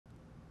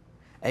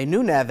A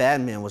new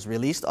NAVADMIN was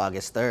released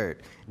August 3rd,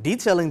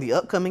 detailing the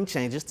upcoming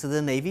changes to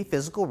the Navy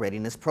Physical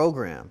Readiness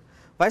Program.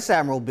 Vice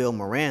Admiral Bill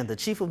Moran, the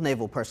Chief of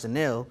Naval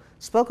Personnel,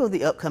 spoke of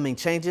the upcoming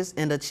changes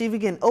and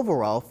achieving an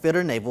overall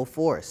fitter naval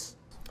force.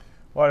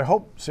 What I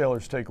hope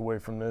sailors take away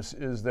from this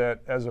is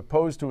that as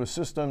opposed to a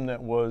system that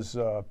was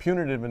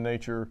punitive in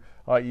nature,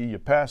 i.e. you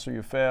pass or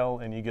you fail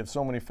and you get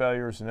so many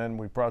failures and then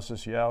we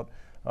process you out,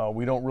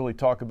 we don't really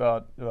talk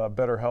about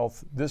better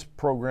health. This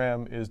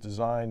program is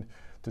designed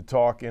to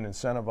talk and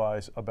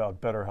incentivize about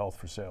better health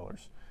for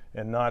sailors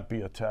and not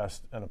be a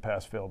test and a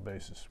pass-fail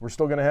basis. We're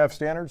still going to have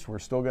standards. We're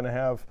still going to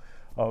have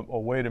a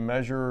way to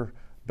measure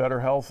better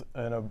health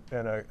and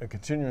a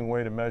continuing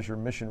way to measure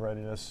mission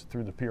readiness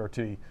through the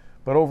PRT.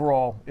 But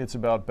overall, it's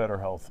about better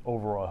health,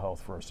 overall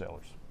health for our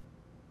sailors.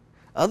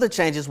 Other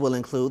changes will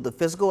include the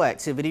Physical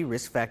Activity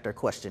Risk Factor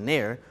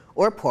Questionnaire,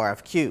 or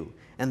PARFQ,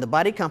 and the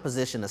Body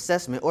Composition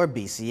Assessment, or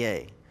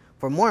BCA.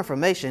 For more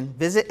information,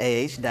 visit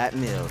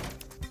ah.mil.